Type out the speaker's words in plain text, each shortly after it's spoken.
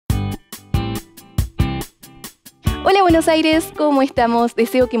Hola Buenos Aires, ¿cómo estamos?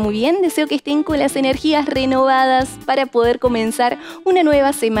 Deseo que muy bien, deseo que estén con las energías renovadas para poder comenzar una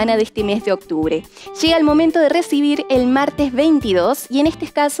nueva semana de este mes de octubre. Llega el momento de recibir el martes 22 y en este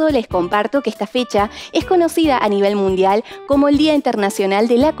caso les comparto que esta fecha es conocida a nivel mundial como el Día Internacional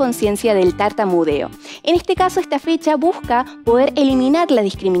de la Conciencia del Tartamudeo. En este caso esta fecha busca poder eliminar la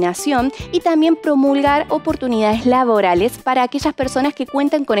discriminación y también promulgar oportunidades laborales para aquellas personas que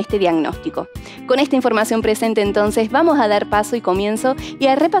cuentan con este diagnóstico. Con esta información presente entonces vamos a dar paso y comienzo y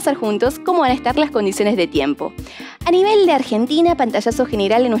a repasar juntos cómo van a estar las condiciones de tiempo. A nivel de Argentina, pantallazo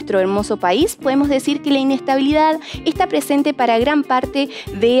general en nuestro hermoso país, podemos decir que la inestabilidad está presente para gran parte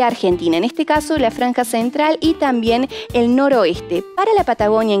de Argentina, en este caso la franja central y también el noroeste. Para la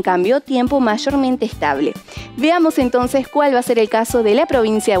Patagonia, en cambio, tiempo mayormente estable. Veamos entonces cuál va a ser el caso de la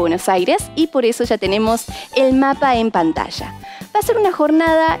provincia de Buenos Aires y por eso ya tenemos el mapa en pantalla. Va a ser una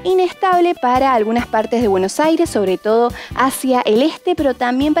jornada inestable para algunas partes de Buenos Aires, sobre todo hacia el este, pero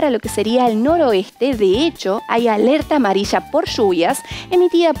también para lo que sería el noroeste. De hecho, hay alerta amarilla por lluvias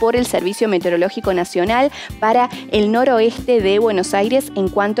emitida por el Servicio Meteorológico Nacional para el noroeste de Buenos Aires en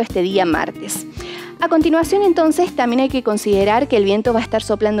cuanto a este día martes. A continuación, entonces, también hay que considerar que el viento va a estar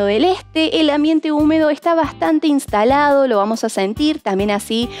soplando del este, el ambiente húmedo está bastante instalado, lo vamos a sentir, también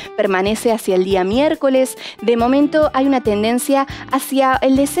así permanece hacia el día miércoles. De momento hay una tendencia hacia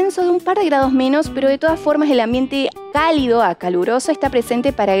el descenso de un par de grados menos, pero de todas formas el ambiente cálido a caluroso está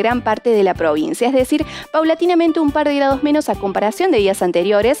presente para gran parte de la provincia, es decir, paulatinamente un par de grados menos a comparación de días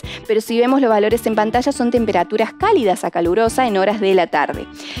anteriores, pero si vemos los valores en pantalla son temperaturas cálidas a calurosa en horas de la tarde.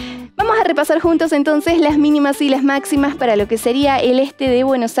 Vamos a repasar juntos entonces las mínimas y las máximas para lo que sería el este de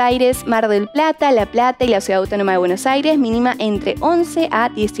Buenos Aires, Mar del Plata, La Plata y la Ciudad Autónoma de Buenos Aires, mínima entre 11 a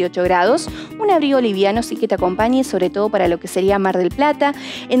 18 grados. Un abrigo liviano sí que te acompañe, sobre todo para lo que sería Mar del Plata,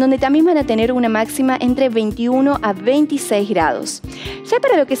 en donde también van a tener una máxima entre 21 a 26 grados. Ya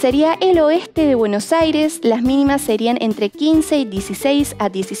para lo que sería el oeste de Buenos Aires, las mínimas serían entre 15 y 16 a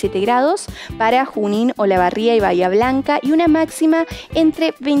 17 grados para Junín, Olavarría y Bahía Blanca y una máxima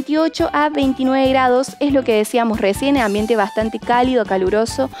entre 28 a 29 grados, es lo que decíamos recién, ambiente bastante cálido,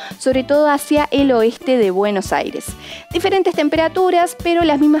 caluroso, sobre todo hacia el oeste de Buenos Aires. Diferentes temperaturas, pero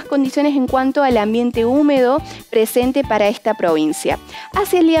las mismas condiciones en cuanto al ambiente húmedo presente para esta provincia.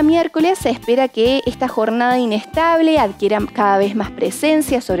 Hacia el día miércoles se espera que esta jornada inestable adquiera cada vez más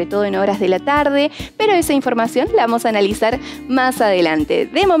presencia, sobre todo en horas de la tarde, pero esa información la vamos a analizar más adelante.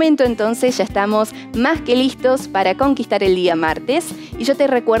 De momento entonces ya estamos más que listos para conquistar el día martes y yo te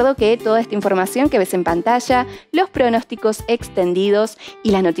recuerdo que toda esta información que ves en pantalla, los pronósticos extendidos y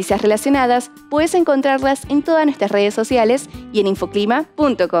las noticias relacionadas, puedes encontrarlas en todas nuestras redes sociales y en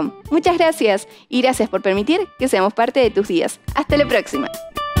Infoclima.com. Muchas gracias y gracias por permitir que seamos parte de tus días. Hasta la próxima.